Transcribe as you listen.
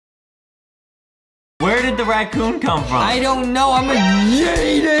Where did the raccoon come from? I don't know. I'm gonna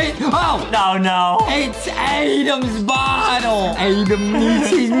yeet it. Oh! No. It's Adam's bottle. Adam needs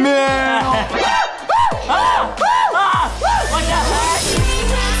his milk. What the heck?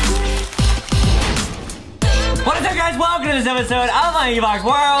 What is up, guys? Welcome to this episode of lankybox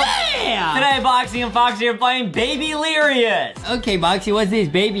World. Yeah! Today, Boxy and Foxy are playing Babylarious. Okay, Boxy, what's this?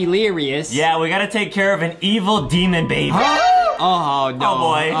 Babylarious? Yeah, we gotta take care of an evil demon baby. Oh, no. Oh,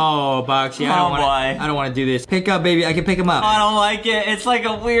 boy. Oh, Boxy, I don't want to do this. Pick up, baby. I can pick him up. I don't like it. It's like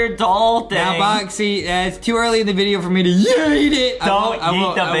a weird doll thing. Now, Boxy, it's too early in the video for me to yeet it. Don't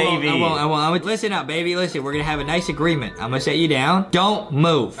yeet the baby. I won't. Listen up, baby. Listen, we're going to have a nice agreement. I'm going to set you down. Don't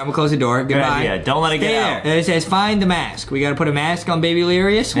move. I'm going to close the door. Goodbye. Good idea. Don't let it get out. It says find the mask. We got to put a mask on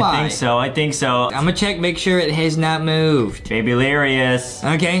Babylarious. Why? I think so. I'm going to check, make sure it has not moved. Babylarious.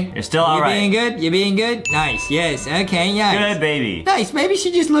 Okay. You're still all right. You being good? You being good? Nice. Yes. Okay, nice. Good, baby. Nice. Maybe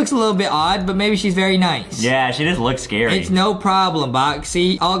she just looks a little bit odd, but maybe she's very nice. Yeah, she just looks scary. It's no problem,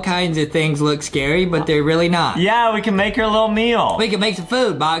 Boxy. All kinds of things look scary, but they're really not. Yeah, we can make her a little meal. We can make some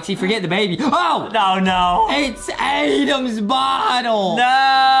food, Boxy. Forget the baby. Oh! No. It's Adam's bottle. No.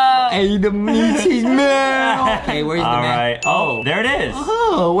 Adam needs his milk. Okay, where's the milk? All right. Oh, there it is.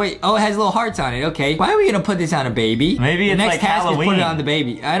 Oh, wait. Oh, it has little hearts on it. Okay. Why are we going to put this on a baby? Maybe it's the next like task Halloween. is put it on the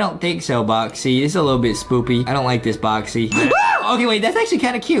baby. I don't think so, Boxy. It's a little bit spoopy. I don't like this, Boxy. Okay, wait. That's actually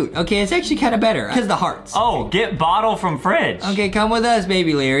kind of cute. Okay, it's actually kind of better because the hearts. Oh, get bottle from fridge. Okay, come with us,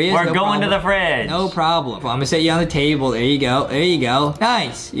 Babylarious. We're going to the fridge. No problem. Well, I'm gonna set you on the table. There you go. There you go.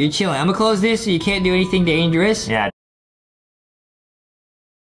 Nice. You're chilling. I'm gonna close this so you can't do anything dangerous. Yeah.